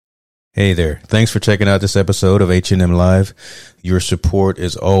Hey there. Thanks for checking out this episode of H&M Live. Your support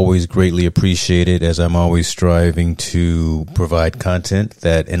is always greatly appreciated, as I'm always striving to provide content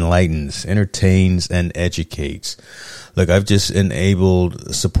that enlightens, entertains, and educates. Look, I've just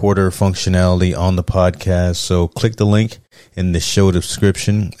enabled supporter functionality on the podcast, so click the link in the show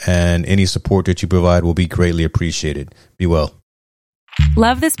description, and any support that you provide will be greatly appreciated. Be well.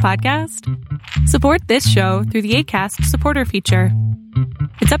 Love this podcast? Support this show through the Acast supporter feature.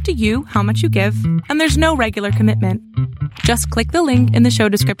 It's up to you how much you give, and there's no regular commitment. Just click the link in the show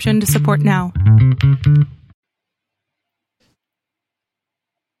description to support now.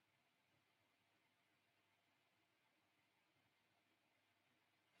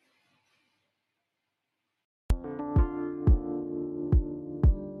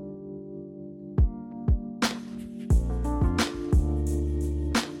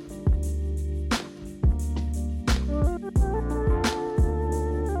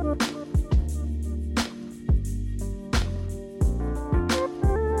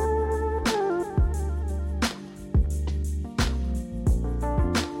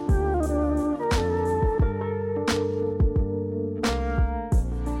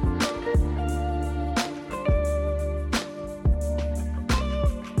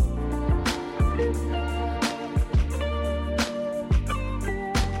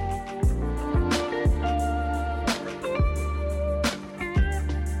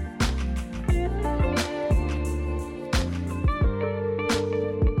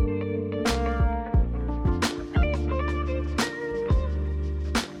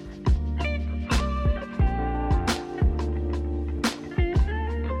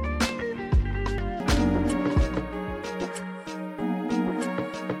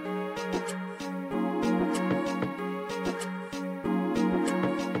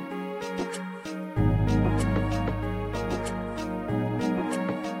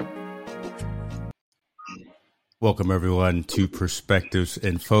 Welcome, everyone, to Perspectives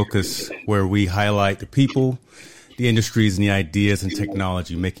in Focus, where we highlight the people, the industries, and the ideas and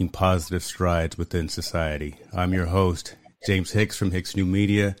technology making positive strides within society. I'm your host, James Hicks from Hicks New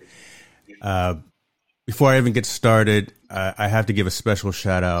Media. Before I even get started, I have to give a special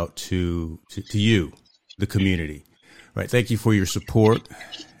shout out to you, the community. Right? Thank you for your support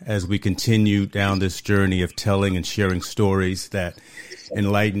as we continue down this journey of telling and sharing stories that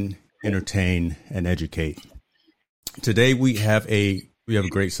enlighten, entertain, and educate. Today we have a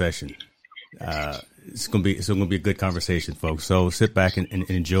great session. It's gonna be a good conversation, folks. So sit back and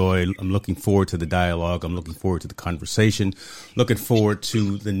enjoy. I'm looking forward to the dialogue. I'm looking forward to the conversation. Looking forward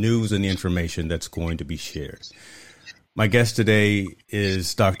to the news and the information that's going to be shared. My guest today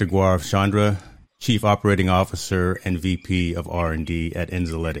is Dr. Gaurav Chandra, Chief Operating Officer and VP of R&D at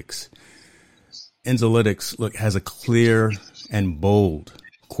Enzolytics. Enzolytics has a clear and bold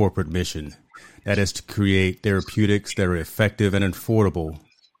corporate mission. That is to create therapeutics that are effective and affordable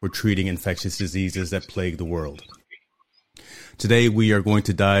for treating infectious diseases that plague the world. Today, we are going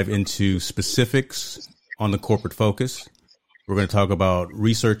to dive into specifics on the corporate focus. We're going to talk about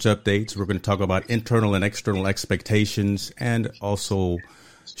research updates. We're going to talk about internal and external expectations, and also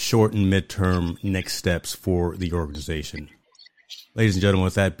short and midterm next steps for the organization. Ladies and gentlemen,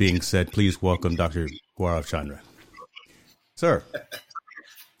 with that being said, please welcome Dr. Gaurav Chandra. Sir,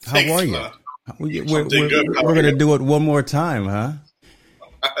 how are you? We're going to do it one more time, huh?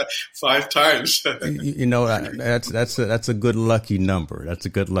 5 times. You know, that's a good lucky number. That's a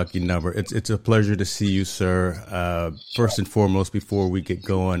good lucky number. It's a pleasure to see you, sir. First and foremost, before we get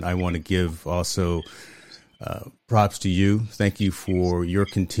going, I want to give also props to you. Thank you for your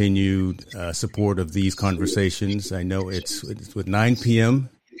continued support of these conversations. I know it's with 9 p.m.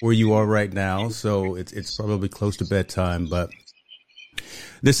 where you are right now, so it's probably close to bedtime, but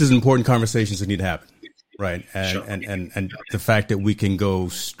this is important conversations that need to happen, right? And, sure. and the fact that we can go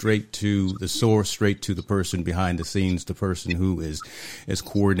straight to the source, straight to the person behind the scenes, the person who is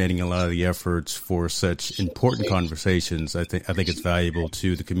coordinating a lot of the efforts for such important conversations, I think it's valuable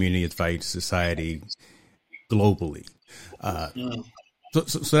to the community, it's valuable to society globally.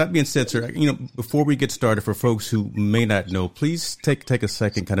 So that being said, sir, before we get started, for folks who may not know, please take a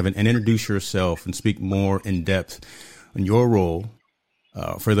second and introduce yourself and speak more in depth on your role.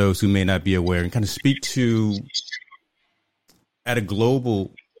 For those who may not be aware, and kind of speak to, at a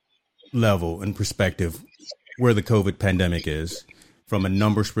global level and perspective, where the COVID pandemic is from a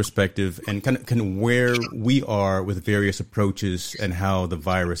numbers perspective, and kind of where we are with various approaches and how the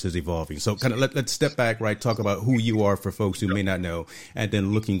virus is evolving. So let's step back, right? Talk about who you are for folks who may not know, and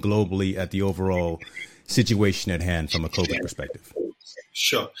then looking globally at the overall situation at hand from a COVID perspective.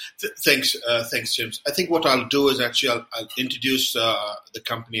 Sure. Thanks, James. I think what I'll do is actually I'll introduce the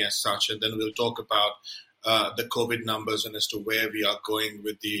company as such, and then we'll talk about the COVID numbers and as to where we are going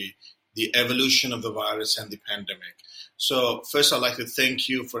with the evolution of the virus and the pandemic. So first, I'd like to thank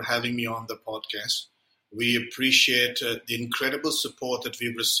you for having me on the podcast. We appreciate the incredible support that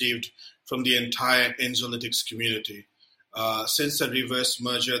we've received from the entire Enzolytics community. Since the reverse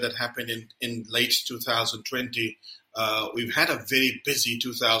merger that happened in late 2020, we've had a very busy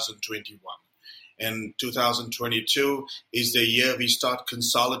 2021. And 2022 is the year we start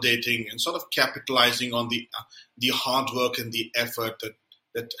consolidating and sort of capitalizing on the hard work and the effort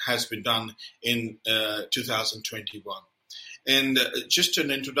that has been done in 2021. And just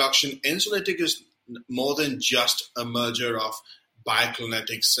an introduction, Enzolytics is more than just a merger of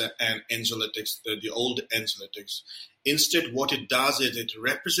Biokinetics and Enzolytics, the old Enzolytics. Instead, what it does is it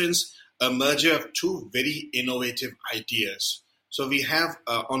represents a merger of two very innovative ideas. So we have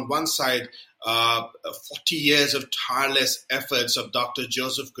on one side 40 years of tireless efforts of Dr.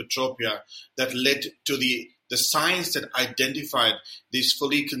 Joseph Kotropia that led to the science that identified these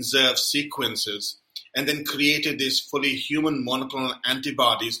fully conserved sequences and then created these fully human monoclonal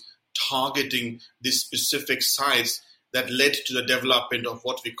antibodies targeting these specific sites that led to the development of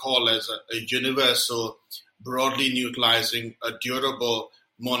what we call as a universal, broadly neutralizing, a durable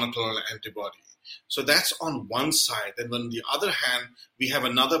monoclonal antibody. So that's on one side. And on the other hand, we have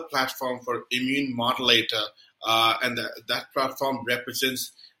another platform for immune modulator, and that platform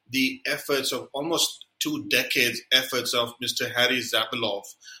represents the efforts of almost 2 decades efforts of Mr. Harry Zabilov.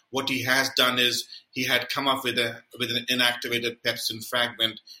 What he has done is he had come up with an inactivated pepsin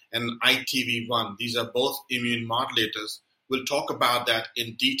fragment and ITV1. These are both immune modulators. We'll talk about that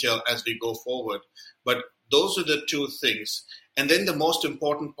in detail as we go forward. But those are the two things. And then the most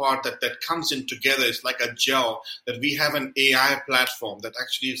important part that comes in together is like a gel, that we have an AI platform that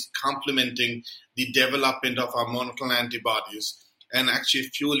actually is complementing the development of our monoclonal antibodies and actually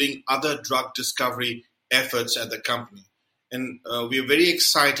fueling other drug discovery efforts at the company. And we are very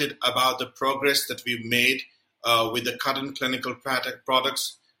excited about the progress that we've made with the current clinical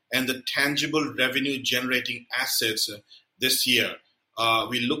products and the tangible revenue generating assets this year.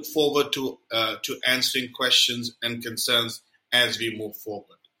 We look forward to answering questions and concerns as we move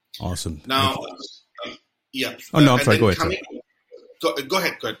forward. Awesome. Now, yeah. Oh, no, I'm sorry. Go ahead. Go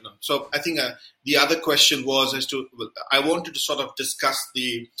ahead. No. So I think the other question was as to, I wanted to sort of discuss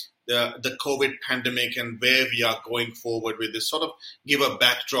the COVID pandemic and where we are going forward with this, sort of give a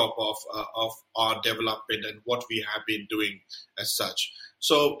backdrop of our development and what we have been doing as such.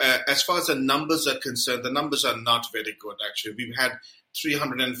 So as far as the numbers are concerned, the numbers are not very good, actually. We've had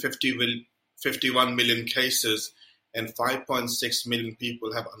 351 million cases and 5.6 million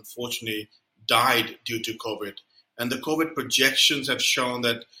people have unfortunately died due to COVID. And the COVID projections have shown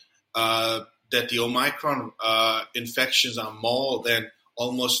that the Omicron infections are more than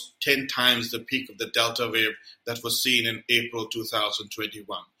almost 10 times the peak of the Delta wave that was seen in April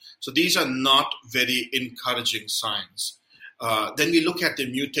 2021. So these are not very encouraging signs. Then we look at the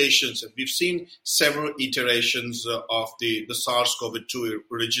mutations. We've seen several iterations of the SARS-CoV-2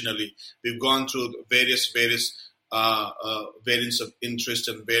 originally. We've gone through various variants of interest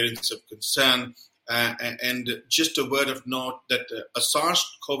and variants of concern. And just a word of note that a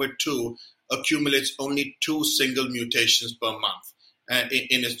SARS-CoV-2 accumulates only 2 single mutations per month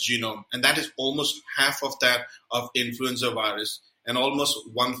in its genome. And that is almost half of that of influenza virus and almost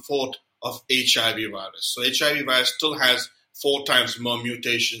 1/4 of HIV virus. So HIV virus still has 4 times more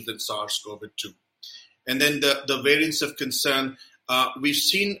mutations than SARS-CoV-2. And then the variants of concern, we've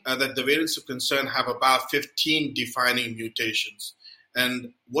seen that the variants of concern have about 15 defining mutations.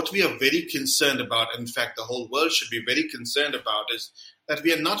 And what we are very concerned about, in fact, the whole world should be very concerned about, is that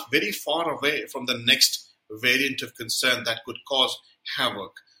we are not very far away from the next variant of concern that could cause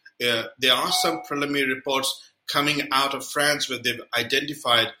havoc. There are some preliminary reports coming out of France where they've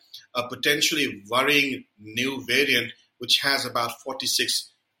identified a potentially worrying new variant which has about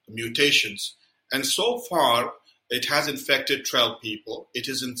 46 mutations. And so far, it has infected 12 people. It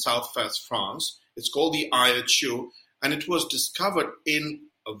is in southwest France. It's called the IHU, and it was discovered in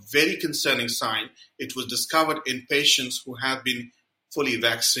a very concerning sign. It was discovered in patients who have been fully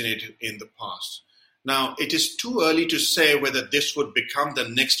vaccinated in the past. Now, it is too early to say whether this would become the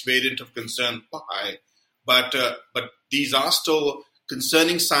next variant of concern, but these are still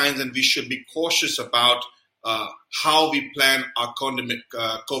concerning signs, and we should be cautious about how we plan our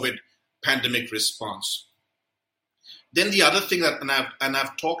COVID pandemic response. Then the other thing that, and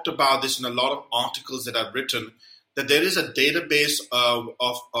I've talked about this in a lot of articles that I've written, that there is a database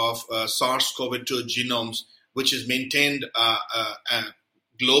of SARS-CoV-2 genomes which is maintained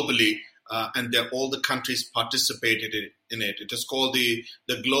globally, and all the countries participated in it. It is called the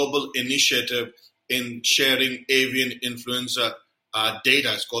Global Initiative in Sharing Avian Influenza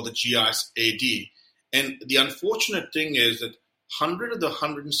Data. It's called the GISAD. And the unfortunate thing is that 100 of the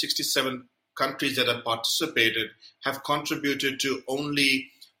 167 countries that have participated have contributed to only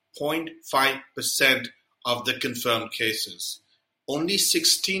 0.5% of the confirmed cases. Only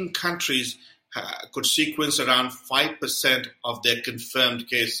 16 countries could sequence around 5% of their confirmed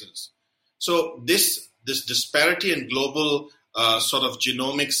cases. So this disparity in global sort of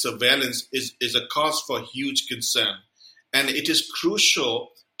genomic surveillance is a cause for huge concern. And it is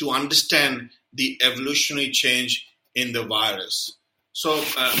crucial to understand the evolutionary change in the virus. So,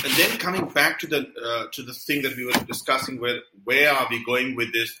 and then coming back to the thing that we were discussing, where are we going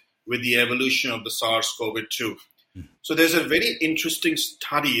with this, with the evolution of the SARS-CoV-2? So there's a very interesting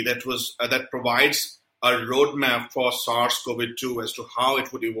study that provides a roadmap for SARS-CoV-2 as to how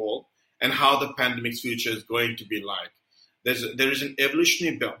it would evolve and how the pandemic's future is going to be like. There is an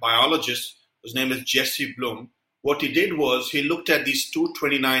evolutionary biologist whose name is Jesse Bloom. What he did was he looked at these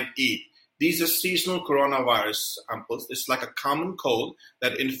 229E. These are seasonal coronavirus samples. It's like a common cold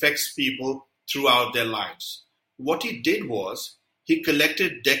that infects people throughout their lives. What he did was he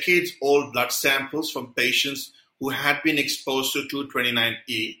collected decades-old blood samples from patients who had been exposed to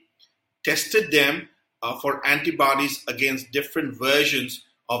 229E, tested them for antibodies against different versions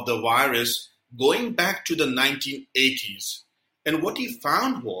of the virus going back to the 1980s. And what he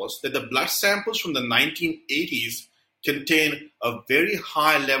found was that the blood samples from the 1980s contain a very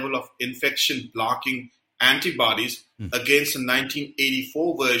high level of infection-blocking antibodies against the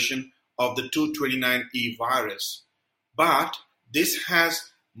 1984 version of the 229E virus. But this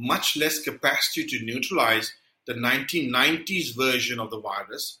has much less capacity to neutralize the 1990s version of the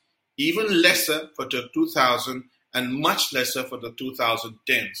virus, even lesser for the 2000 and much lesser for the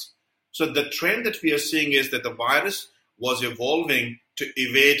 2010s. So the trend that we are seeing is that the virus was evolving to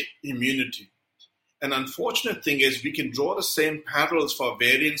evade immunity. An unfortunate thing is we can draw the same parallels for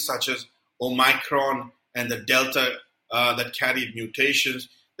variants such as Omicron and the Delta that carried mutations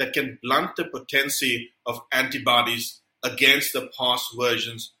that can blunt the potency of antibodies against the past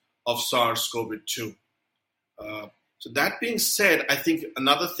versions of SARS-CoV-2. So that being said, I think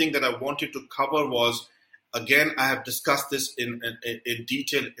another thing that I wanted to cover was, again, I have discussed this in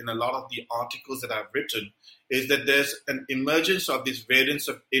detail in a lot of the articles that I've written, is that there's an emergence of these variants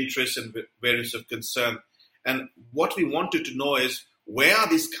of interest and variants of concern. And what we wanted to know is, where are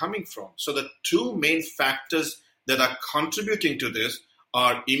these coming from? So the two main factors that are contributing to this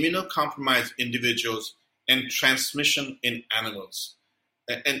are immunocompromised individuals and transmission in animals.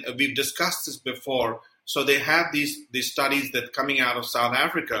 And we've discussed this before. So they have these studies that coming out of South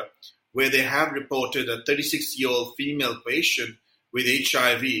Africa, where they have reported a 36-year-old female patient with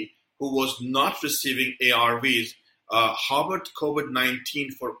HIV who was not receiving ARVs, harbored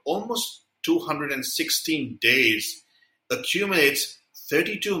COVID-19 for almost 216 days, accumulates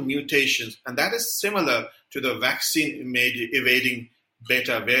 32 mutations, and that is similar to the vaccine-evading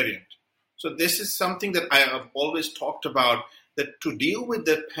beta variant. So this is something that I have always talked about, that to deal with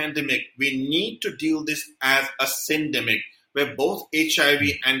the pandemic, we need to deal this as a syndemic, where both HIV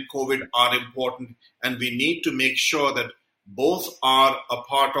and COVID are important, and we need to make sure that both are a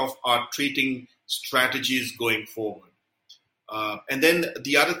part of our treating strategies going forward. And then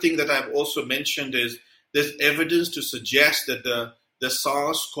the other thing that I've also mentioned is there's evidence to suggest that the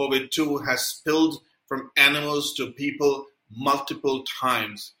SARS-CoV-2 has spilled from animals to people multiple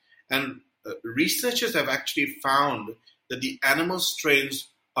times. And researchers have actually found that the animal strains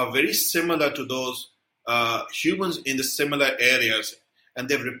are very similar to those humans in the similar areas. And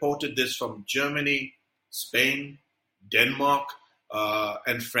they've reported this from Germany, Spain, Denmark,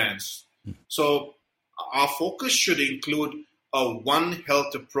 and France. So our focus should include a One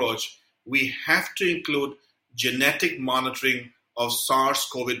Health approach. We have to include genetic monitoring of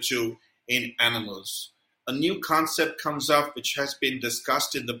SARS-CoV-2 in animals. A new concept comes up which has been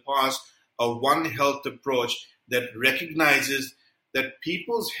discussed in the past, a One Health approach that recognizes that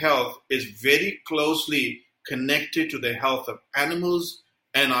people's health is very closely connected to the health of animals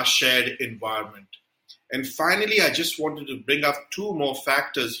and our shared environment. And finally, I just wanted to bring up two more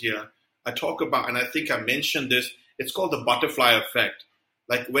factors here. I talk about, and I think I mentioned this, it's called the butterfly effect.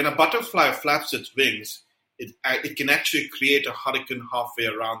 Like when a butterfly flaps its wings, it can actually create a hurricane halfway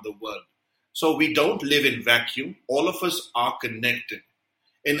around the world. So we don't live in vacuum. All of us are connected.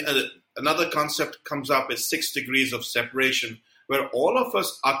 Another concept comes up is 6 degrees of separation, where all of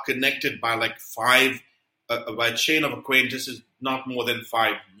us are connected by like by a chain of acquaintances, not more than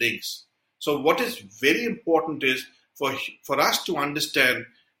 5 links. So what is very important is for us to understand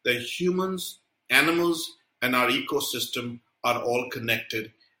that humans, animals, and our ecosystem are all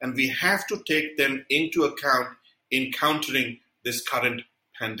connected, and we have to take them into account in countering this current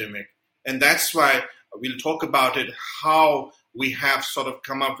pandemic. And that's why we'll talk about it, how we have sort of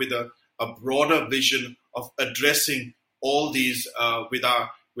come up with a broader vision of addressing all these with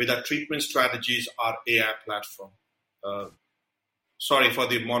our treatment strategies, our AI platform. Sorry for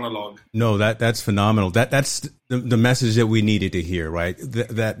the monologue. No, that's phenomenal. That's the message that we needed to hear, right?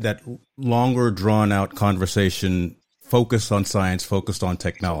 That longer, drawn out conversation, focused on science, focused on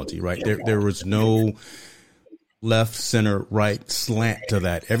technology, right? There was no left, center, right slant to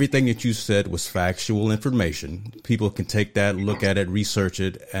that. Everything that you said was factual information. People can take that, look at it, research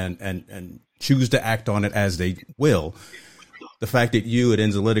it, and choose to act on it as they will. The fact that you at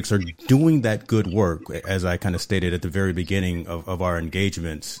Enzolytics are doing that good work, as I kind of stated at the very beginning of our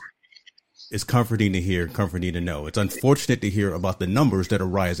engagements, is comforting to hear, comforting to know. It's unfortunate to hear about the numbers that are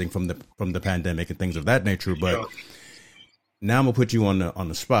rising from the pandemic and things of that nature. But now I'm gonna put you on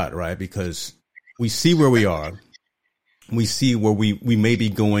the spot, right? Because we see where we are. We see where we may be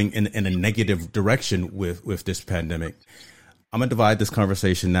going in a negative direction with this pandemic. I'm gonna divide this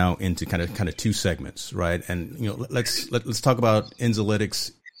conversation now into kind of two segments, right? And let's talk about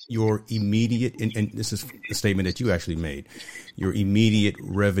Enzolytics, your immediate, and this is a statement that you actually made, your immediate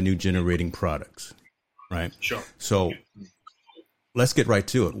revenue generating products, right? Sure. So let's get right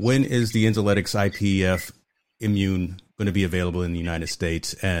to it. When is the Enzolytics IPF Immune going to be available in the United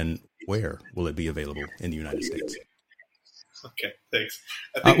States, and where will it be available in the United States? Okay, thanks.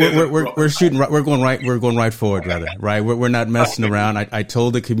 We're going right forward, rather, right? We're not messing around. I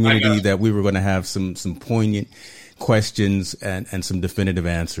told the community that we were going to have some poignant questions and some definitive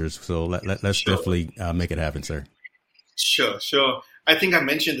answers. So let's definitely make it happen, sir. Sure. I think I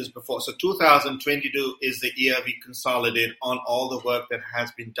mentioned this before. So 2022 is the year we consolidate on all the work that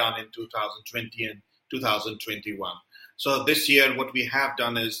has been done in 2020 and 2021. So this year, what we have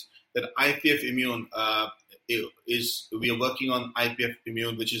done is that IPF Immune we are working on IPF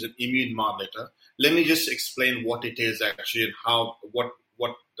Immune, which is an immune modulator. Let me just explain what it is actually and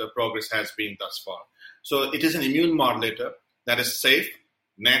what the progress has been thus far. So it is an immune modulator that is safe,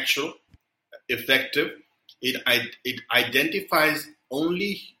 natural, effective. It identifies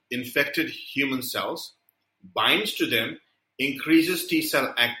only infected human cells, binds to them, increases T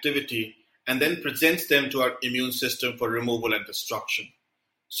cell activity, and then presents them to our immune system for removal and destruction.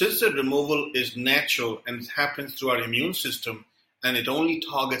 Since the removal is natural and it happens through our immune system and it only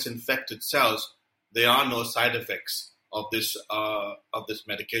targets infected cells, there are no side effects of this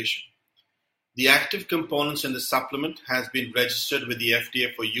medication. The active components in the supplement has been registered with the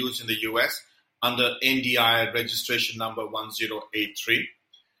FDA for use in the US under NDI registration number 1083.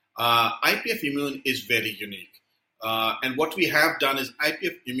 IPF Immune is very unique. And what we have done is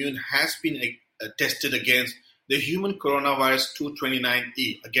IPF Immune has been tested against the human coronavirus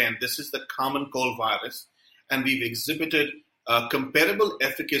 229E. Again, this is the common cold virus, and we've exhibited comparable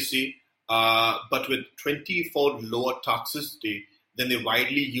efficacy, but with 20-fold lower toxicity than the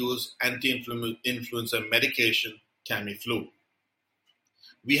widely used anti-influenza medication, Tamiflu.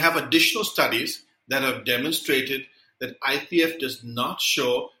 We have additional studies that have demonstrated that IPF does not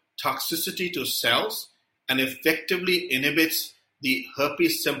show toxicity to cells and effectively inhibits the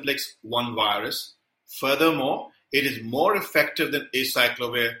herpes simplex 1 virus. Furthermore, it is more effective than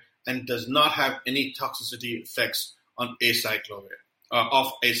acyclovir and does not have any toxicity effects on acyclovir.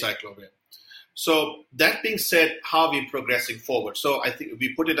 So that being said, how are we progressing forward? So I think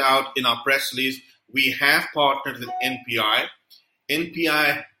we put it out in our press release. We have partnered with NPI.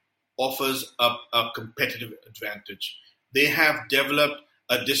 NPI offers a competitive advantage. They have developed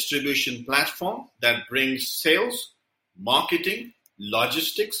a distribution platform that brings sales, marketing,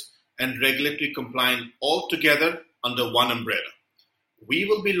 logistics, and regulatory compliance all together under one umbrella. We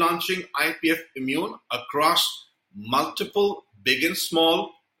will be launching IPF Immune across multiple big and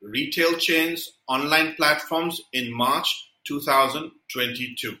small retail chains, online platforms in March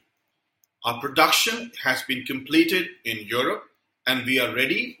 2022. Our production has been completed in Europe, and we are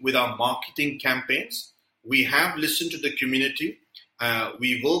ready with our marketing campaigns. We have listened to the community.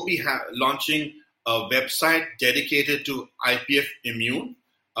 We will be launching a website dedicated to IPF Immune.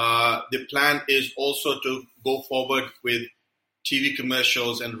 The plan is also to go forward with TV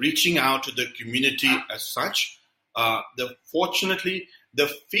commercials and reaching out to the community as such. Fortunately, the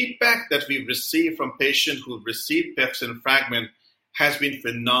feedback that we've received from patients who received pepsin fragment has been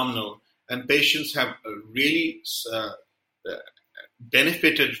phenomenal, and patients have really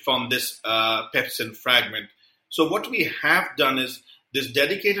benefited from this pepsin fragment. So what we have done is this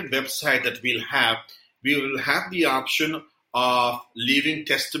dedicated website that we will have the option of leaving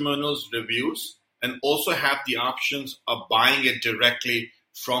testimonials, reviews, and also have the options of buying it directly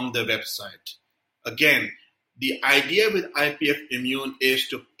from the website. Again, the idea with IPF Immune is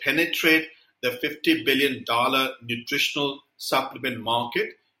to penetrate the $50 billion nutritional supplement market.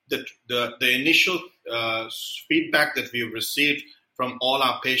 The initial feedback that we've received from all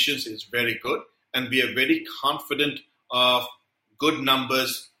our patients is very good, and we are very confident of good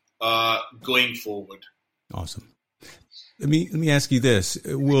numbers going forward. Awesome. Let me ask you this: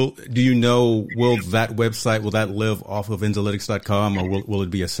 will that website live off of Enzolytics.com, or will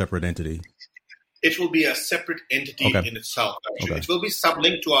it be a separate entity? It will be a separate entity in itself. Actually, it will be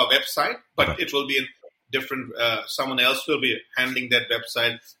sublinked to our website, but it will be in different. Someone else will be handling that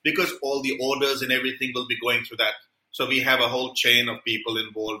website because all the orders and everything will be going through that. So we have a whole chain of people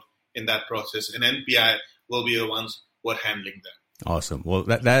involved in that process, and NPI will be the ones who are handling that. Awesome. Well,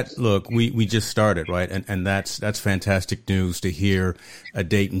 look, we just started, right? And that's fantastic news to hear a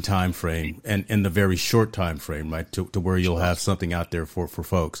date and time frame and the very short time frame, right? To where you'll have something out there for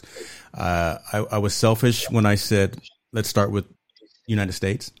folks. I was selfish when I said, let's start with United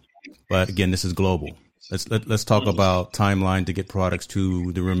States, but again, this is global. Let's talk about timeline to get products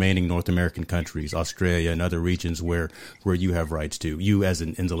to the remaining North American countries, Australia and other regions where you have rights to, you as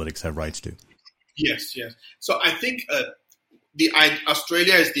an Enzolytics have rights to. Yes. So I think,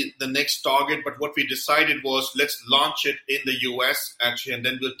 Australia is the next target, but what we decided was let's launch it in the US actually, and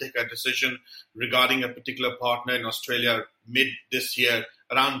then we'll take a decision regarding a particular partner in Australia mid this year.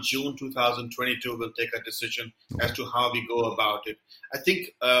 Around June 2022, we'll take a decision as to how we go about it. I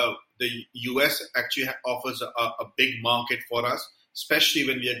think the US actually offers a big market for us, especially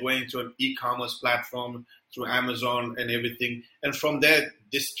when we are going to an e-commerce platform through Amazon and everything. And from there,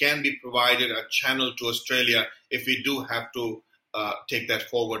 this can be provided a channel to Australia if we do have to take that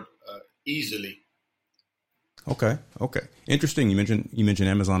forward easily. Okay. Interesting. You mentioned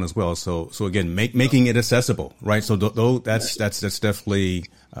Amazon as well. So again, making it accessible, right? So that's definitely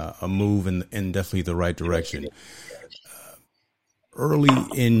a move in definitely the right direction. Early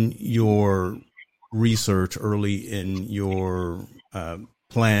in your research, early in your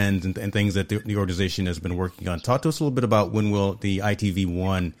plans and things that the organization has been working on. Talk to us a little bit about when will the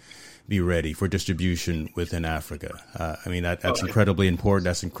ITV1 be ready for distribution within Africa? That's incredibly important.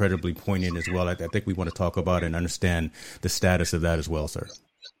 That's incredibly poignant as well. I think we want to talk about and understand the status of that as well, sir.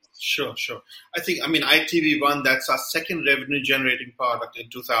 Sure. I think, ITV1, that's our second revenue generating product in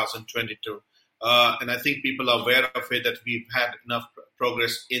 2022. And I think people are aware of it, that we've had enough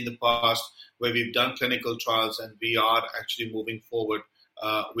progress in the past where we've done clinical trials and we are actually moving forward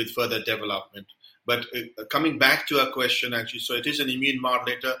with further development. But coming back to our question, actually, so it is an immune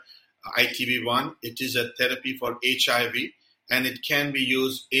modulator, ITV1. It is a therapy for HIV, and it can be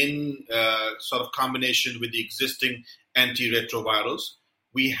used in sort of combination with the existing antiretrovirals.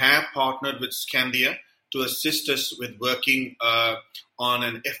 We have partnered with Scandia to assist us with working on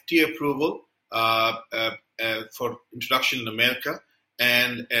an FDA approval for introduction in America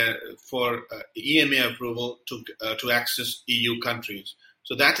and for EMA approval to access EU countries.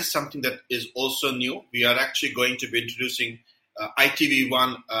 So that is something that is also new. We are actually going to be introducing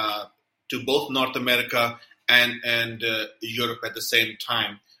ITV1 to both North America and Europe at the same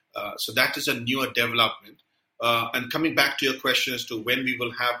time. So that is a newer development. And coming back to your question as to when we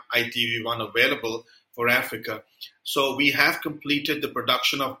will have ITV1 available for Africa. So we have completed the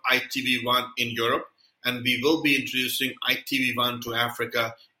production of ITV1 in Europe, and we will be introducing ITV1 to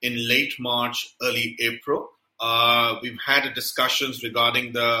Africa in late March, early April. We've had discussions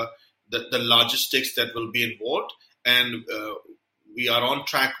regarding the logistics that will be involved, and we are on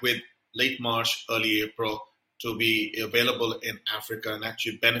track with late March, early April to be available in Africa and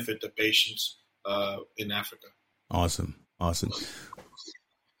actually benefit the patients in Africa. Awesome.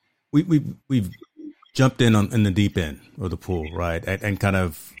 We've jumped in the deep end of the pool, right? And kind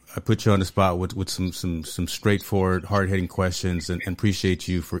of I put you on the spot with some straightforward, hard-hitting questions, and appreciate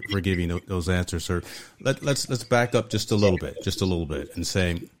you for giving those answers, sir. Let's back up just a little bit, and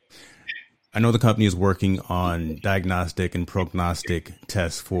say, I know the company is working on diagnostic and prognostic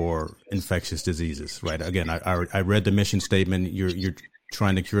tests for infectious diseases, right? Again, I read the mission statement. You're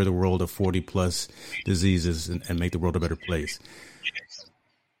trying to cure the world of 40 plus diseases and make the world a better place.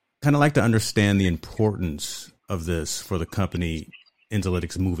 Kind of like to understand the importance of this for the company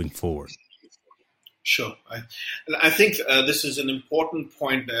Enzolytics moving forward. Sure. I think this is an important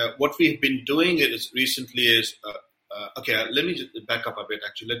point. What we've been doing recently is, let me just back up a bit,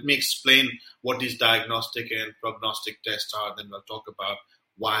 actually. Let me explain what these diagnostic and prognostic tests are, then we'll talk about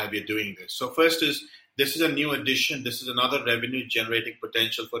why we're doing this. So first is, this is a new addition. This is another revenue-generating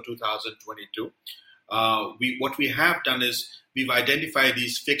potential for 2022. What we have done is we've identified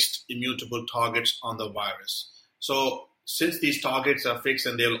these fixed immutable targets on the virus. So since these targets are fixed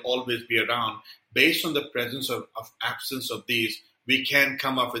and they'll always be around, based on the presence of absence of these, we can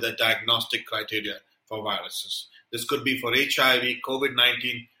come up with a diagnostic criteria for viruses. This could be for HIV,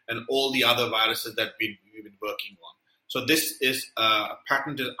 COVID-19, and all the other viruses that we've been working on. So this is a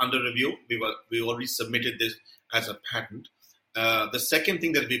patent under review. We already submitted this as a patent. The second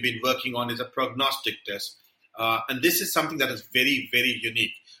thing that we've been working on is a prognostic test. And this is something that is very, very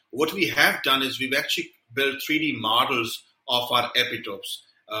unique. What we have done is we've actually built 3D models of our epitopes,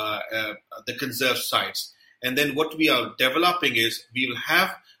 the conserved sites. And then what we are developing is we will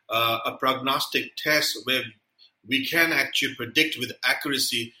have a prognostic test where we can actually predict with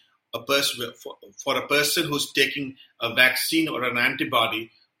accuracy for a person who's taking a vaccine or an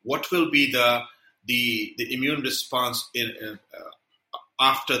antibody, what will be the immune response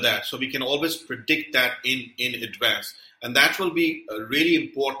after that. So we can always predict that in advance. And that will be really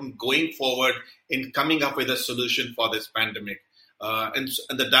important going forward in coming up with a solution for this pandemic. And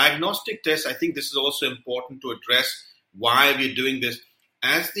the diagnostic test, I think this is also important to address why we're doing this.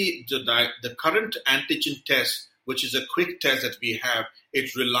 As the current antigen test, which is a quick test that we have,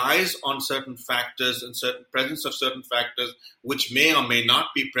 it relies on certain factors and presence of certain factors which may or may not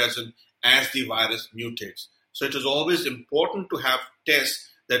be present as the virus mutates. So it is always important to have tests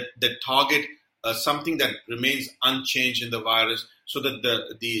that target something that remains unchanged in the virus, so that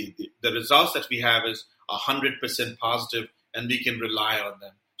the results that we have is 100% positive and we can rely on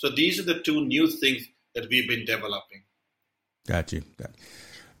them. So these are the two new things that we've been developing. Got you.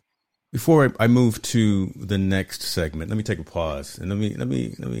 Before I move to the next segment, let me take a pause and let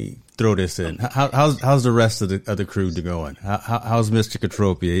me throw this in. How's the rest of the crew going? How's Mr.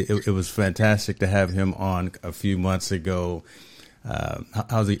 Katropia? It was fantastic to have him on a few months ago.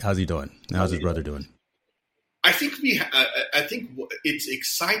 How's he doing? How's his brother doing? I think it's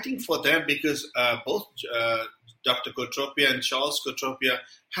exciting for them because both Dr. Katropia and Charles Katropia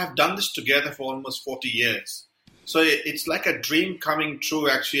have done this together for almost 40 years. So it's like a dream coming true,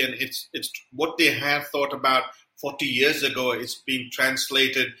 actually, and it's what they have thought about 40 years ago. It's being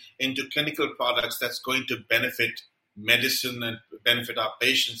translated into clinical products that's going to benefit medicine and benefit our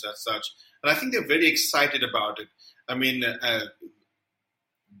patients as such. And I think they're very excited about it. I mean, I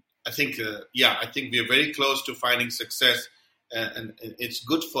think we're very close to finding success, and it's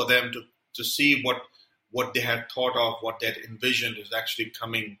good for them to see what they had thought of, what they had envisioned is actually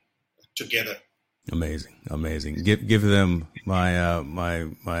coming together. Amazing. Give them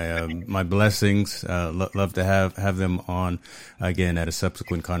my blessings. Love to have them on again at a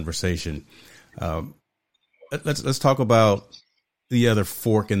subsequent conversation. Let's talk about the other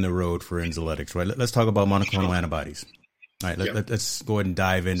fork in the road for Enzolytics, right? Let's talk about monoclonal antibodies. All right, let's go ahead and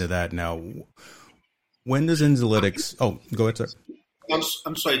dive into that now. When does Enzolytics? Oh, go ahead, sir.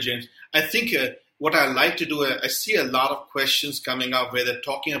 I'm sorry, James. I think what I like to do, I see a lot of questions coming up where they're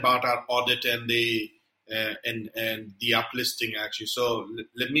talking about our audit and the uplisting, actually. So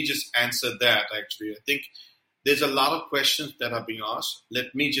let me just answer that, actually. I think there's a lot of questions that are being asked.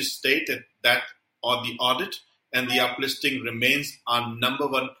 Let me just state that the audit and the uplisting remains our number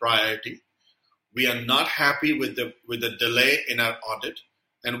one priority. We are not happy with the delay in our audit.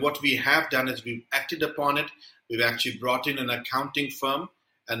 And what we have done is we've acted upon it. We've actually brought in an accounting firm,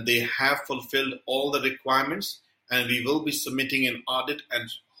 and they have fulfilled all the requirements, and we will be submitting an audit and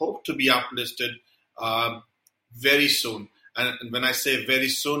hope to be uplisted very soon. And when I say very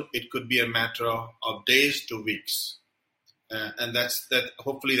soon, it could be a matter of days to weeks. And that.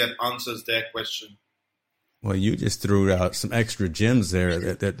 Hopefully that answers their question. Well, you just threw out some extra gems there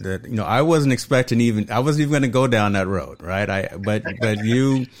that I wasn't expecting I wasn't even going to go down that road, right? But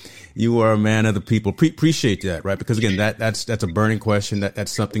you are a man of the people. Appreciate that, right? Because again, that's a burning question.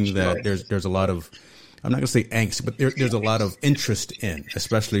 That's something that there's a lot of, I'm not going to say angst, but there's a lot of interest in,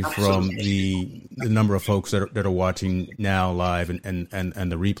 especially from the number of folks that are watching now live and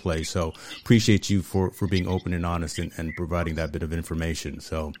the replay. So appreciate you for being open and honest and providing that bit of information.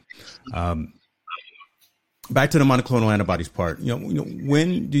 So, back to the monoclonal antibodies part.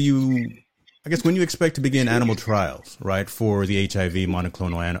 When do you expect to begin animal trials, right, for the HIV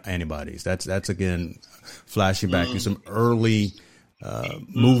monoclonal antibodies? That's again flashing back to some early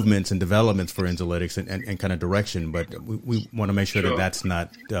movements and developments for Enzolytics and kind of direction, but we want to make sure that that's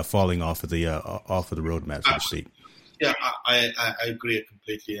not falling off of the roadmap, so to speak. Yeah, I agree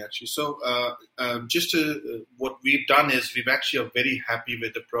completely, actually. So what we've done is we've actually are very happy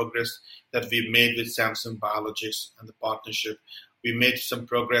with the progress that we've made with Samsung Biologics and the partnership. we made some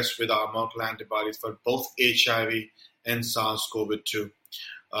progress with our monoclonal antibodies for both HIV and SARS-CoV-2.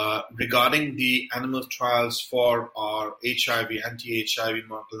 Regarding the animal trials for our HIV, anti-HIV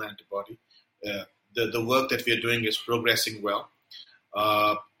monoclonal antibody, the work that we are doing is progressing well.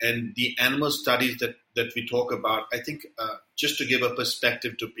 And the animal studies that we talk about, I think just to give a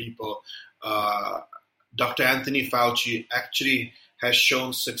perspective to people, Dr. Anthony Fauci actually has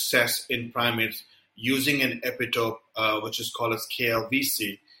shown success in primates using an epitope which is called as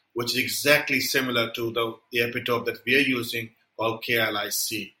KLVC, which is exactly similar to the epitope that we are using called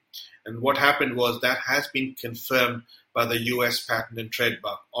KLIC. And what happened was that has been confirmed by the U.S. Patent and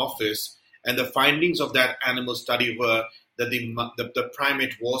Trademark Office, and the findings of that animal study were that the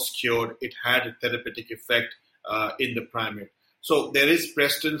primate was cured. It had a therapeutic effect in the primate. So there is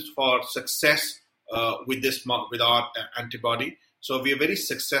precedence for success with our antibody. So we are very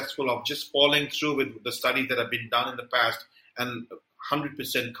successful of just following through with the studies that have been done in the past, and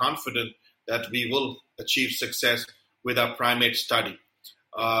 100% confident that we will achieve success with our primate study.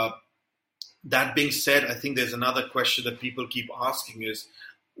 That being said, I think there's another question that people keep asking is,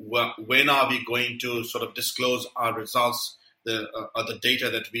 when are we going to sort of disclose our results, the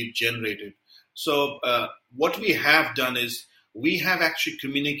data that we've generated? So what we have done is we have actually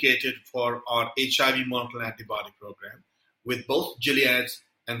communicated for our HIV monoclonal antibody program with both Gilead's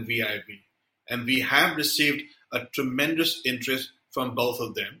and VIV. And we have received a tremendous interest from both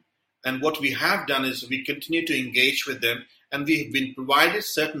of them. And what we have done is we continue to engage with them, and we've been provided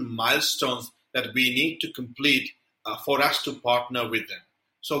certain milestones that we need to complete for us to partner with them.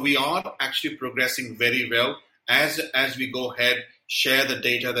 So we are actually progressing very well as we go ahead, share the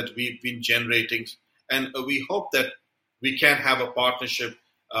data that we've been generating, and we hope that we can have a partnership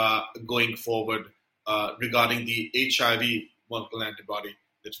going forward regarding the HIV monoclonal antibody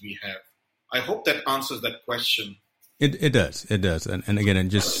that we have. I hope that answers that question. It does. And again, and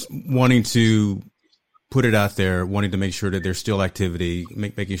just wanting to put it out there, wanting to make sure that there's still activity,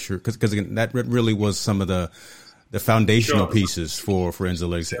 making sure, because again, that really was some of the foundational pieces for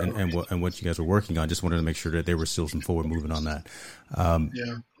Enzolytics and what you guys were working on. Just wanted to make sure that there was still some forward movement on that. I'm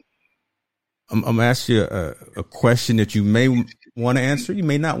going to ask you a question that you may want to answer, you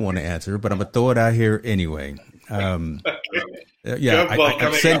may not want to answer, but I'm going to throw it out here anyway. I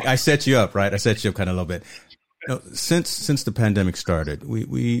set you up, right? I set you up kind of a little bit. You know, since the pandemic started,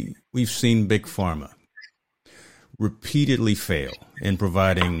 we've seen Big Pharma repeatedly fail in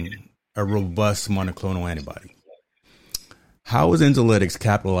providing a robust monoclonal antibody. How is Enzolytics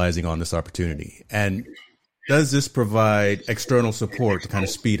capitalizing on this opportunity? And does this provide external support to kind of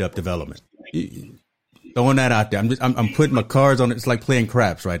speed up development? Throwing that out there. I'm putting my cards on it. It's like playing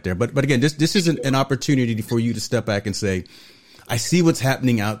craps right there. But again, this isn't an opportunity for you to step back and say, I see what's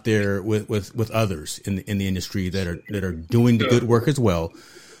happening out there with others in the industry that are doing the good work as well.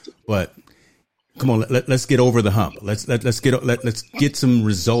 But come on, let's get over the hump. Let's get some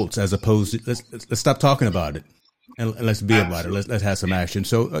results as opposed to let's stop talking about it and let's be about it. Let's have some action.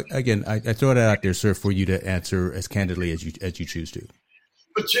 So again, I throw that out there, sir, for you to answer as candidly as you choose to.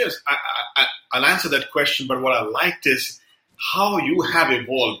 But cheers, I'll answer that question. But what I liked is how you have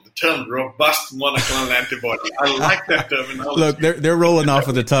evolved the term robust monoclonal antibody. I like that terminology. Look, they're rolling off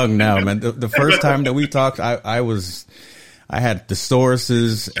of the tongue now, man. The first time that we talked, I had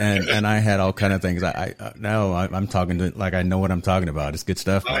thesauruses and I had all kind of things. I'm talking to like I know what I'm talking about. It's good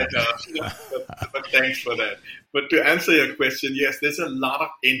stuff. I know. But thanks for that. But to answer your question, yes, there's a lot of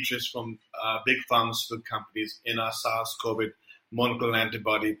interest from big pharmaceutical companies in our SARS-CoV monoclonal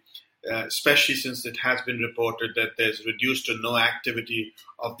antibody, especially since it has been reported that there's reduced to no activity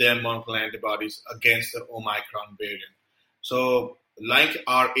of their monoclonal antibodies against the Omicron variant. So like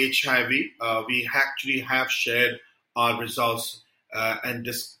our HIV, we actually have shared our results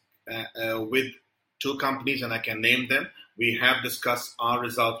with two companies, and I can name them. We have discussed our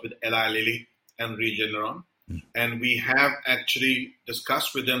results with Eli Lilly and Regeneron, and we have actually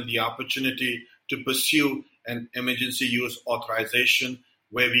discussed with them the opportunity to pursue an emergency use authorization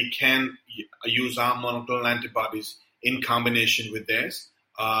where we can use our monoclonal antibodies in combination with theirs.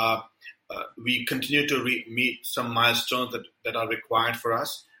 We continue to meet some milestones that are required for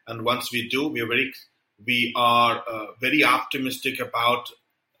us, and once we do, we are very optimistic about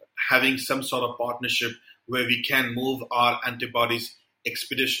having some sort of partnership where we can move our antibodies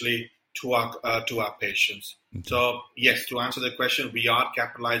expeditiously to our patients. Okay. So yes, to answer the question, we are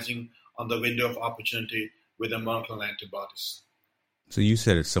capitalizing on the window of opportunity with the monoclonal antibodies. So you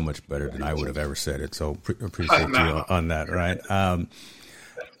said it so much better than I would have ever said it. So appreciate you on that, right?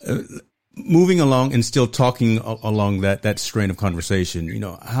 Moving along and still talking along that strain of conversation,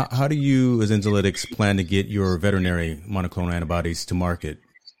 how do you as Enzolytics plan to get your veterinary monoclonal antibodies to market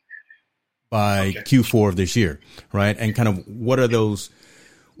by Q4 of this year, right? And kind of what are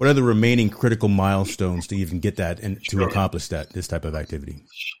the remaining critical milestones to even get that and to accomplish this type of activity?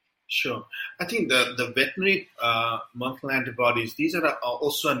 Sure. I think the veterinary monoclonal antibodies, these are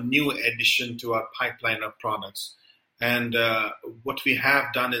also a new addition to our pipeline of products. And what we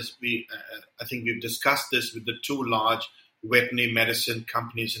have done is I think we've discussed this with the two large veterinary medicine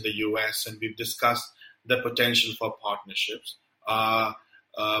companies in the US, and we've discussed the potential for partnerships.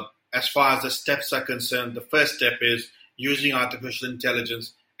 As far as the steps are concerned, the first step is using artificial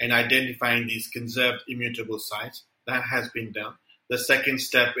intelligence and identifying these conserved immutable sites. That has been done. The second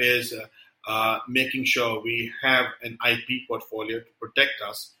step is making sure we have an IP portfolio to protect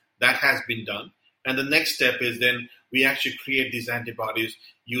us. That has been done. And the next step is then we actually create these antibodies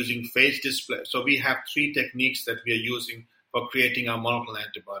using phage display. So we have three techniques that we are using for creating our monoclonal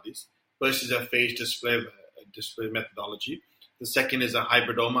antibodies. First is a phage display methodology. The second is a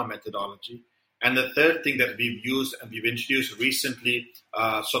hybridoma methodology. And the third thing that we've used and we've introduced recently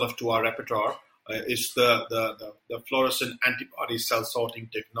sort of to our repertoire is the fluorescent antibody cell sorting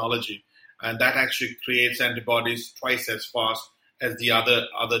technology. And that actually creates antibodies twice as fast as the other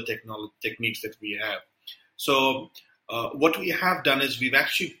techniques that we have. So what we have done is we've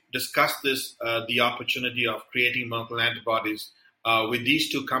actually discussed the opportunity of creating monoclonal antibodies with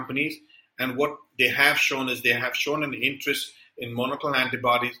these two companies. And what they have shown is they have shown an interest in monoclonal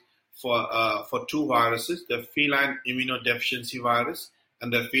antibodies for two viruses, the feline immunodeficiency virus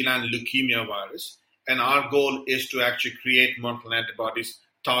and the feline leukemia virus. And our goal is to actually create monoclonal antibodies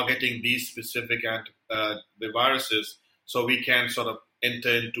targeting these specific the viruses, so we can sort of enter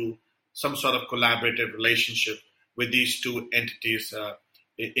into some sort of collaborative relationship with these two entities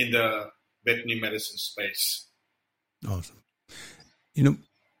in the veterinary medicine space. Awesome.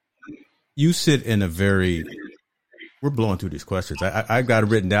 You sit in a very... We're blowing through these questions. I've got it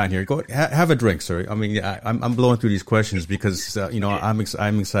written down here. Go have a drink, sir. I mean, I'm blowing through these questions because I'm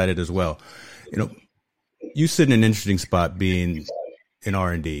excited as well. You sit in an interesting spot being in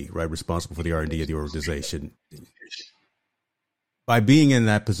R&D, right? Responsible for the R&D of the organization. By being in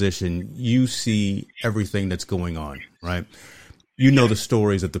that position, you see everything that's going on, right? You know the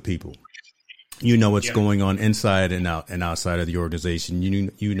stories of the people. You know what's going on inside and out and outside of the organization.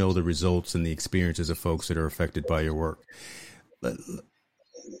 You know the results and the experiences of folks that are affected by your work.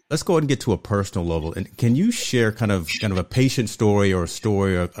 Let's go ahead and get to a personal level. And can you share kind of a patient story or a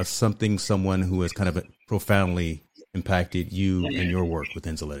story of someone who has kind of profoundly impacted you and your work with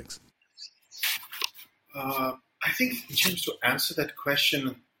Enzolytics? I think, James, to answer that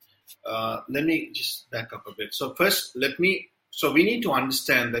question, let me just back up a bit. So first, we need to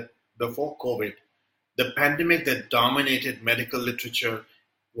understand that before COVID, the pandemic that dominated medical literature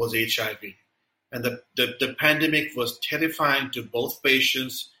was HIV. And the pandemic was terrifying to both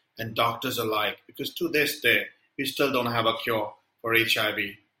patients and doctors alike, because to this day, we still don't have a cure for HIV,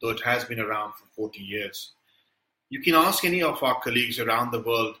 though it has been around for 40 years. You can ask any of our colleagues around the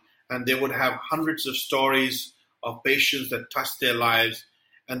world, and they would have hundreds of stories of patients that touched their lives.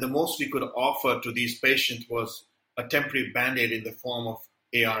 And the most we could offer to these patients was a temporary Band-Aid in the form of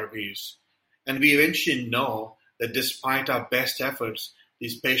ARVs. And we eventually know that despite our best efforts,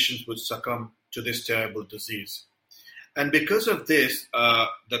 these patients would succumb to this terrible disease. And because of this,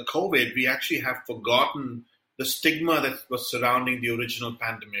 the COVID, we actually have forgotten the stigma that was surrounding the original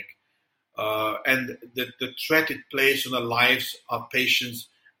pandemic and the threat it placed on the lives of patients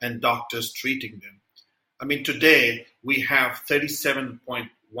and doctors treating them. I mean, today we have 37.1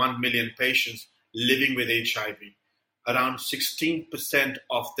 million patients living with HIV. Around 16%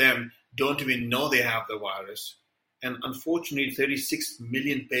 of them don't even know they have the virus. And unfortunately, 36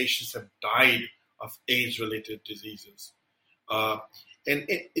 million patients have died of AIDS-related diseases. And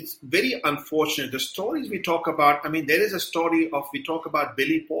it's very unfortunate. The stories we talk about, I mean, there is a story we talk about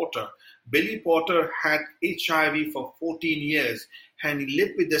Billy Porter. Billy Porter had HIV for 14 years, and he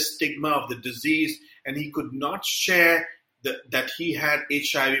lived with the stigma of the disease, and he could not share that he had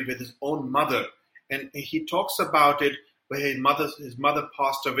HIV with his own mother. And he talks about it where his mother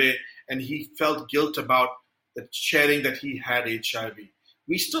passed away, and he felt guilt about sharing that he had HIV.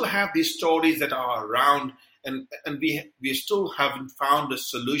 We still have these stories that are around, and we still haven't found a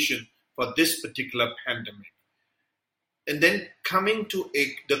solution for this particular pandemic. And then coming to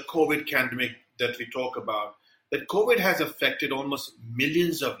the COVID pandemic that we talk about, that COVID has affected almost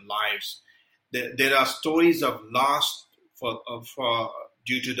millions of lives. There are stories of loss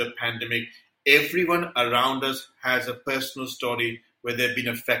due to the pandemic. Everyone around us has a personal story where they've been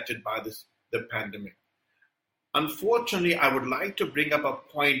affected by the pandemic. Unfortunately, I would like to bring up a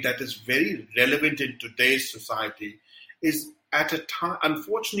point that is very relevant in today's society, is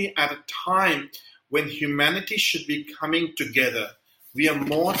unfortunately, at a time when humanity should be coming together, we are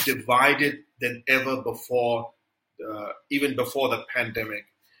more divided than ever before, even before the pandemic.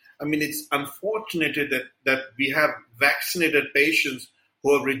 I mean, it's unfortunate that we have vaccinated patients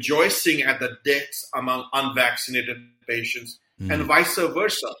who are rejoicing at the deaths among unvaccinated patients, and vice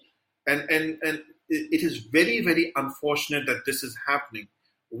versa. And it is very, very unfortunate that this is happening.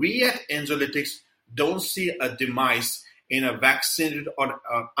 We at Enzolytics don't see a demise in a vaccinated or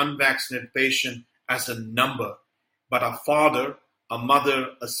unvaccinated patient as a number, but a father, a mother,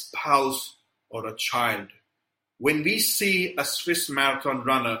 a spouse, or a child. When we see a Swiss marathon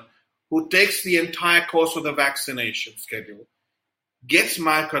runner who takes the entire course of the vaccination schedule, gets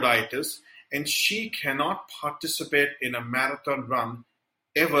myocarditis, and she cannot participate in a marathon run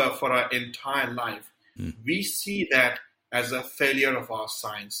ever for her entire life, we see that as a failure of our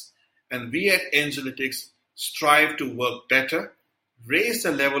science. And we at Enzolytics strive to work better, raise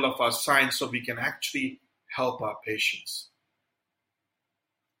the level of our science so we can actually help our patients.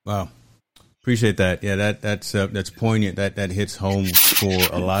 Wow. Appreciate that. Yeah, that's poignant. That hits home for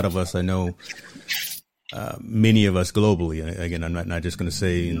a lot of us. I know many of us globally. And again, I'm not just going to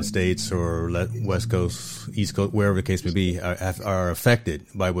say in the States or West Coast, East Coast, wherever the case may be, are affected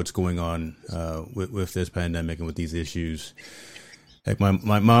by what's going on with this pandemic and with these issues. Heck,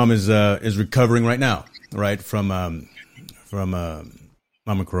 my mom is recovering right now, right, from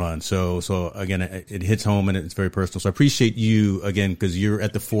Omicron. So again, it hits home and it's very personal. So I appreciate you again, because you're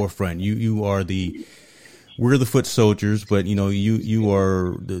at the forefront. You are we're the foot soldiers, but you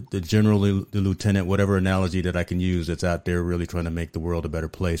are the general, the lieutenant, whatever analogy that I can use that's out there really trying to make the world a better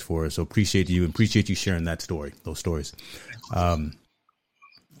place for us. So appreciate you sharing those stories.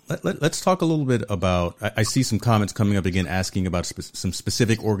 Let's talk a little bit about, I see some comments coming up again asking about some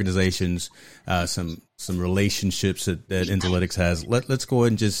specific organizations, some relationships that Enzolytics has. Let's go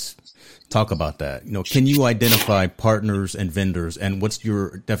ahead and just talk about that. Can you identify partners and vendors, and what's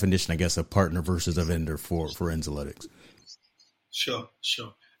your definition, I guess, of partner versus a vendor for Enzolytics? Sure.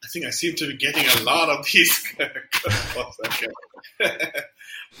 I think I seem to be getting a lot of these.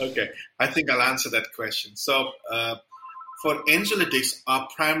 Okay. I think I'll answer that question. So, for Enzolytics, our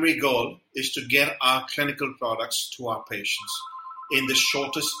primary goal is to get our clinical products to our patients in the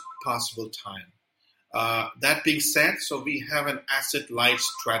shortest possible time. That being said, so we have an asset-light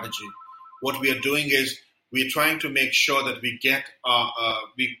strategy. What we are doing is we're trying to make sure that we get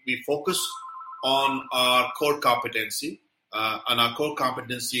we focus on our core competency, and our core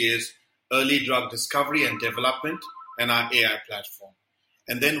competency is early drug discovery and development and our AI platform.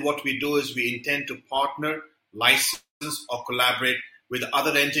 And then what we do is we intend to partner, license, or collaborate with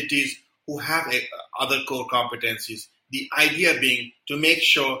other entities who have other core competencies. The idea being to make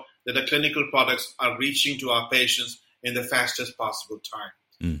sure that the clinical products are reaching to our patients in the fastest possible time.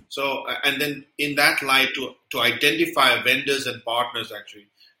 So, and then in that light, to identify vendors and partners, actually.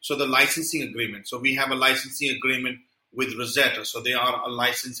 So the licensing agreement. So we have a licensing agreement with Rosetta. So they are a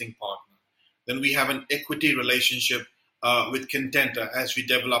licensing partner. Then we have an equity relationship with Contenta as we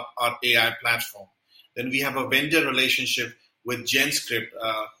develop our AI platform. Then we have a vendor relationship with GenScript,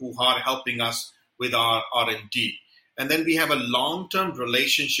 who are helping us with our R&D. And then we have a long-term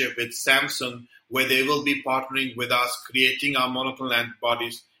relationship with Samsung, where they will be partnering with us, creating our monoclonal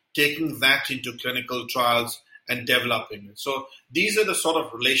antibodies, taking that into clinical trials and developing it. So these are the sort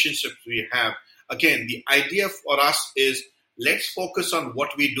of relationships we have. Again, the idea for us is let's focus on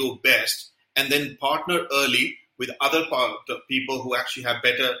what we do best and then partner early with other people who actually have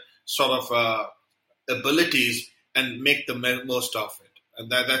better sort of abilities and make the most of it. And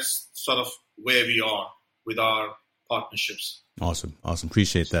that's sort of where we are with our partnerships. Awesome.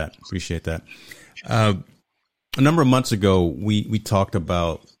 Appreciate that. A number of months ago, we talked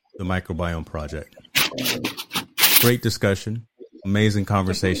about the microbiome project. Great discussion, amazing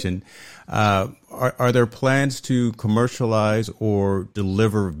conversation. Are there plans to commercialize or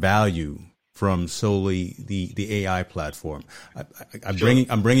deliver value from solely the AI platform? I'm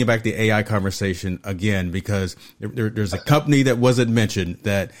bringing back the AI conversation again because there's a company that wasn't mentioned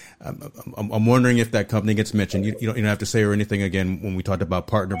that I'm wondering if that company gets mentioned. You don't have to say or anything again when we talked about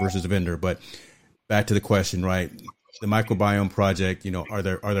partner versus vendor, but back to the question, right? The microbiome project, are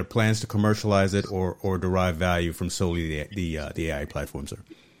there plans to commercialize it or derive value from solely the AI platform, sir?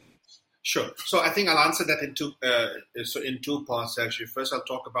 Sure. So I think I'll answer that in two parts, actually. First, I'll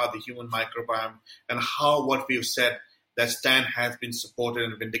talk about the human microbiome and how what we've said that STAN has been supported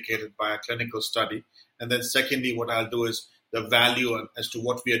and vindicated by a clinical study. And then secondly, what I'll do is the value and as to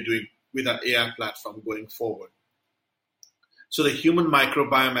what we are doing with our AI platform going forward. So the human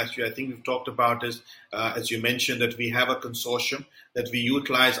microbiome, I think we've talked about is, as you mentioned, that we have a consortium that we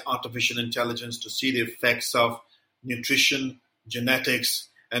utilize artificial intelligence to see the effects of nutrition, genetics,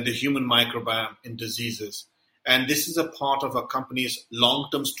 and the human microbiome in diseases. And this is a part of our company's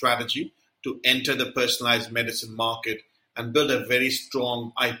long-term strategy to enter the personalized medicine market and build a very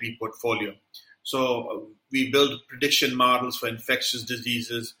strong IP portfolio. So we build prediction models for infectious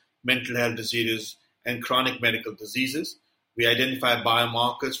diseases, mental health diseases, and chronic medical diseases. We identify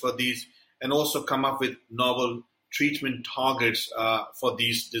biomarkers for these and also come up with novel treatment targets for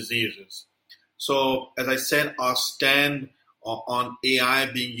these diseases. So, as I said, our stand on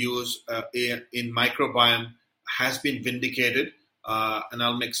AI being used in microbiome has been vindicated, and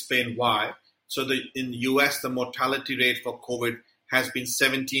I'll explain why. So, in the US, the mortality rate for COVID has been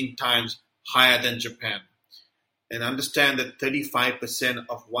 17 times higher than Japan. And understand that 35%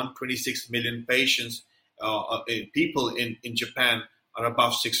 of 126 million patients people in Japan are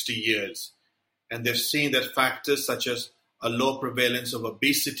above 60 years. And they've seen that factors such as a low prevalence of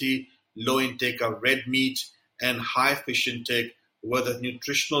obesity, low intake of red meat, and high fish intake were the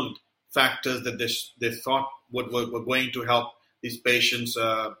nutritional factors that they thought were going to help these patients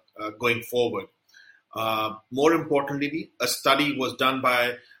going forward. More importantly, a study was done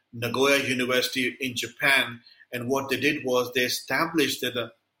by Nagoya University in Japan, and what they did was they established that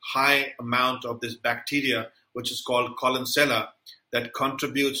a high amount of this bacteria, which is called Collencella, that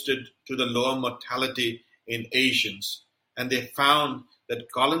contributes to the lower mortality in Asians. And they found that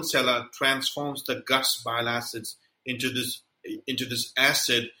Collencella transforms the gut's bile acids into this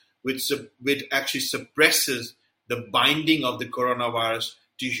acid, which actually suppresses the binding of the coronavirus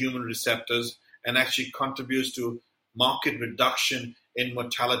to human receptors and actually contributes to marked reduction in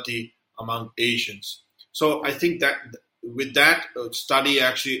mortality among Asians. So I think that with that study,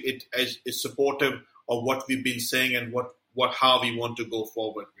 actually, it is supportive of what we've been saying and how we want to go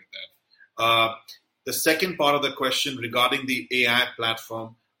forward with that. The second part of the question regarding the AI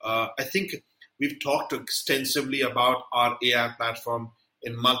platform, I think we've talked extensively about our AI platform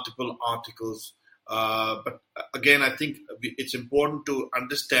in multiple articles. But again, I think it's important to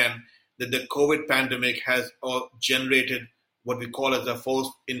understand that the COVID pandemic has generated what we call as the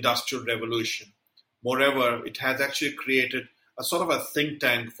fourth industrial revolution. Moreover, it has actually created a sort of a think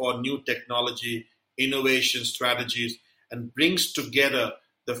tank for new technology, innovation strategies, and brings together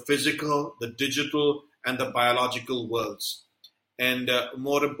the physical, the digital, and the biological worlds. And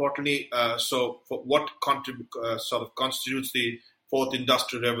more importantly, so for what sort of constitutes the fourth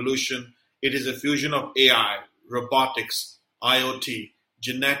industrial revolution, it is a fusion of AI, robotics, IoT,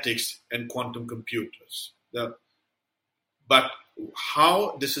 genetics, and quantum computers. But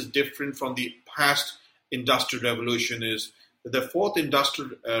how this is different from the past industrial revolution is that the fourth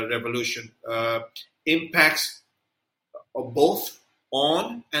industrial revolution impacts both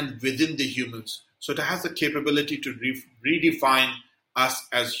on and within the humans. So it has the capability to redefine us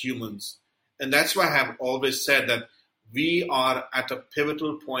as humans. And that's why I have always said that we are at a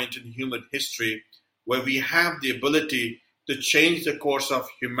pivotal point in human history where we have the ability to change the course of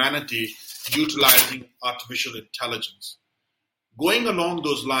humanity utilizing artificial intelligence. Going along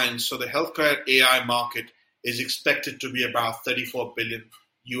those lines, so the healthcare AI market is expected to be about $34 billion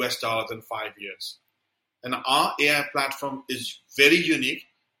in 5 years. And our AI platform is very unique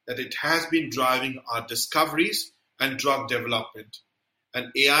that it has been driving our discoveries and drug development.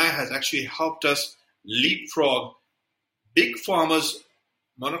 And AI has actually helped us leapfrog big pharma's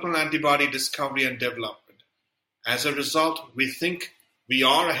monoclonal antibody discovery and development. As a result, we think we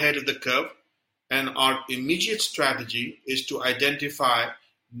are ahead of the curve, and our immediate strategy is to identify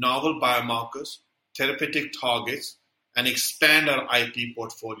novel biomarkers, therapeutic targets, and expand our IP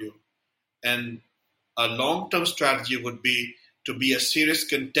portfolio. And a long-term strategy would be to be a serious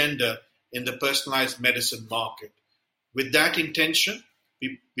contender in the personalized medicine market. With that intention,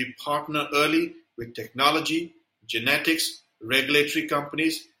 we partner early with technology, genetics, regulatory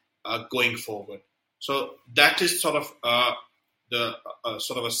companies going forward. So that is sort of a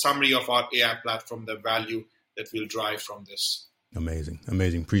summary of our AI platform, the value that we'll drive from this. Amazing.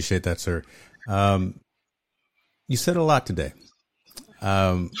 Appreciate that, sir. You said a lot today.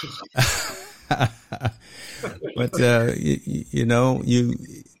 But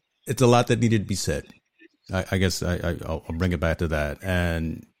it's a lot that needed to be said. I guess I'll bring it back to that.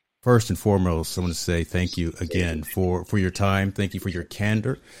 And first and foremost, I want to say thank you again for your time. Thank you for your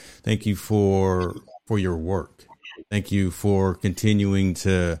candor. Thank you for your work. Thank you for continuing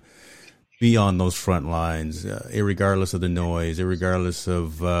to be on those front lines, irregardless of the noise, irregardless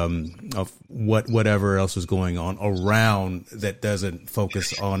of whatever else is going on around that doesn't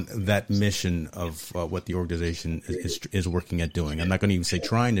focus on that mission of what the organization is working at doing. I'm not going to even say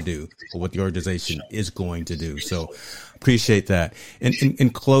trying to do, but what the organization is going to do. So appreciate that. In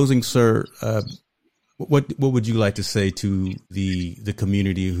closing, sir, what would you like to say to the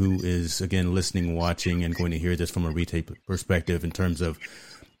community who is, again, listening, watching, and going to hear this from a retail perspective in terms of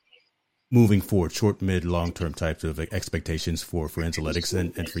moving forward, short, mid, long-term types of expectations for Enzolytics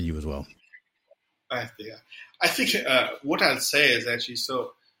and for you as well? I think what I'll say is actually,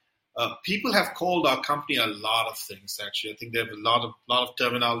 people have called our company a lot of things, actually. I think there have a lot of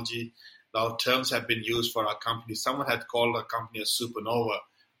terminology, a lot of terms have been used for our company. Someone had called our company a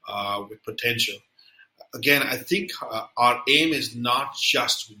supernova with potential. Again, I think our aim is not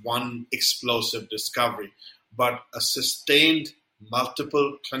just one explosive discovery, but a sustained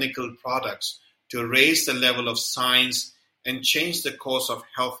multiple clinical products to raise the level of science and change the course of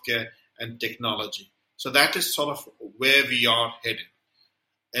healthcare and technology. So that is sort of where we are headed.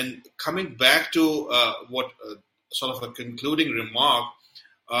 And coming back to sort of a concluding remark,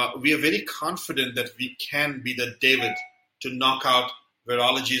 we are very confident that we can be the David to knock out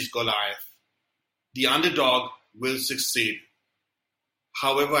virology's Goliath. The underdog will succeed.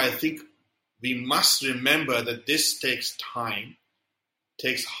 However, I think we must remember that this takes time,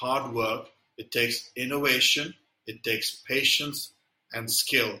 takes hard work, it takes innovation, it takes patience and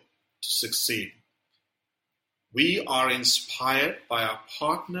skill to succeed. We are inspired by our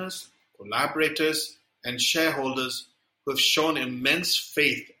partners, collaborators, and shareholders who have shown immense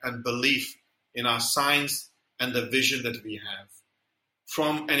faith and belief in our science and the vision that we have.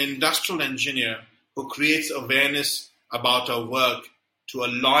 From an industrial engineer who creates awareness about our work to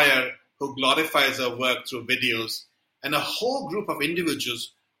a lawyer who glorifies our work through videos, and a whole group of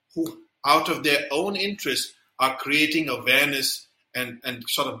individuals who, out of their own interest, are creating awareness and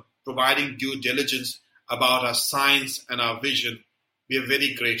sort of providing due diligence about our science and our vision. We are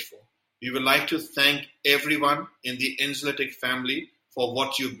very grateful. We would like to thank everyone in the Enzolytics family for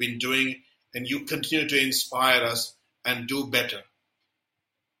what you've been doing, and you continue to inspire us and do better.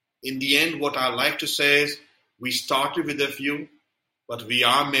 In the end, what I like to say is we started with a few, but we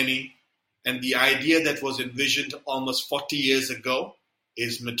are many. And the idea that was envisioned almost 40 years ago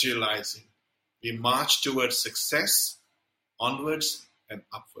is materializing. We march towards success, onwards and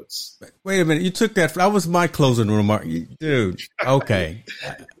upwards. Wait a minute. You took that. That was my closing remark. Dude, okay.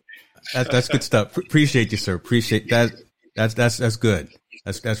 That's good stuff. Appreciate you, sir. Appreciate that. That's good.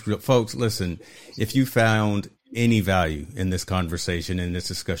 That's good. Folks, listen, if you found any value in this conversation, in this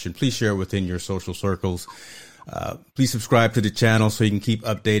discussion, please share within your social circles. Please subscribe to the channel so you can keep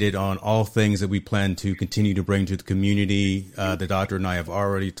updated on all things that we plan to continue to bring to the community. The doctor and I have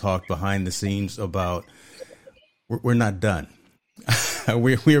already talked behind the scenes about we're not done.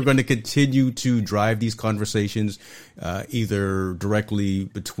 We are going to continue to drive these conversations either directly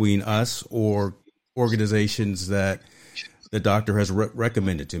between us or organizations that the doctor has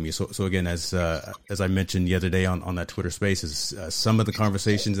recommended to me. So again, as I mentioned the other day on that Twitter Spaces, some of the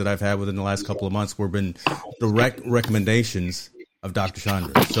conversations that I've had within the last couple of months were been direct recommendations of Dr.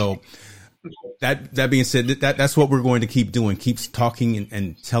 Chandra. So that being said, that's what we're going to keep doing. Keeps talking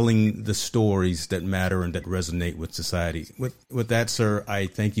and telling the stories that matter and that resonate with society. With that, sir, I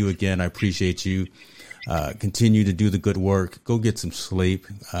thank you again. I appreciate you. Continue to do the good work. Go get some sleep.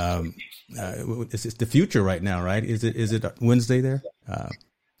 It's the future right now, right? Is it Wednesday there?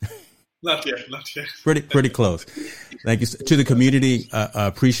 Not yet. Pretty close. Thank you to the community.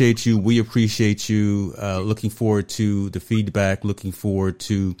 Appreciate you. We appreciate you. Looking forward to the feedback. Looking forward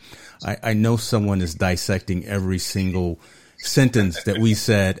to, I know someone is dissecting every single sentence that we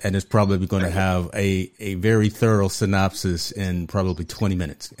said and is probably going to have a very thorough synopsis in probably 20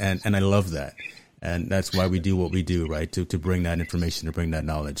 minutes. And I love that. And that's why we do what we do, right? To bring that information, to bring that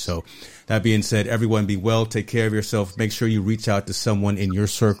knowledge. So that being said, everyone be well, take care of yourself. Make sure you reach out to someone in your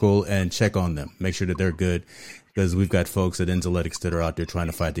circle and check on them. Make sure that they're good, because we've got folks at Enzolytics that are out there trying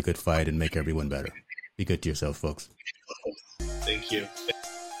to fight the good fight and make everyone better. Be good to yourselves, folks. Thank you.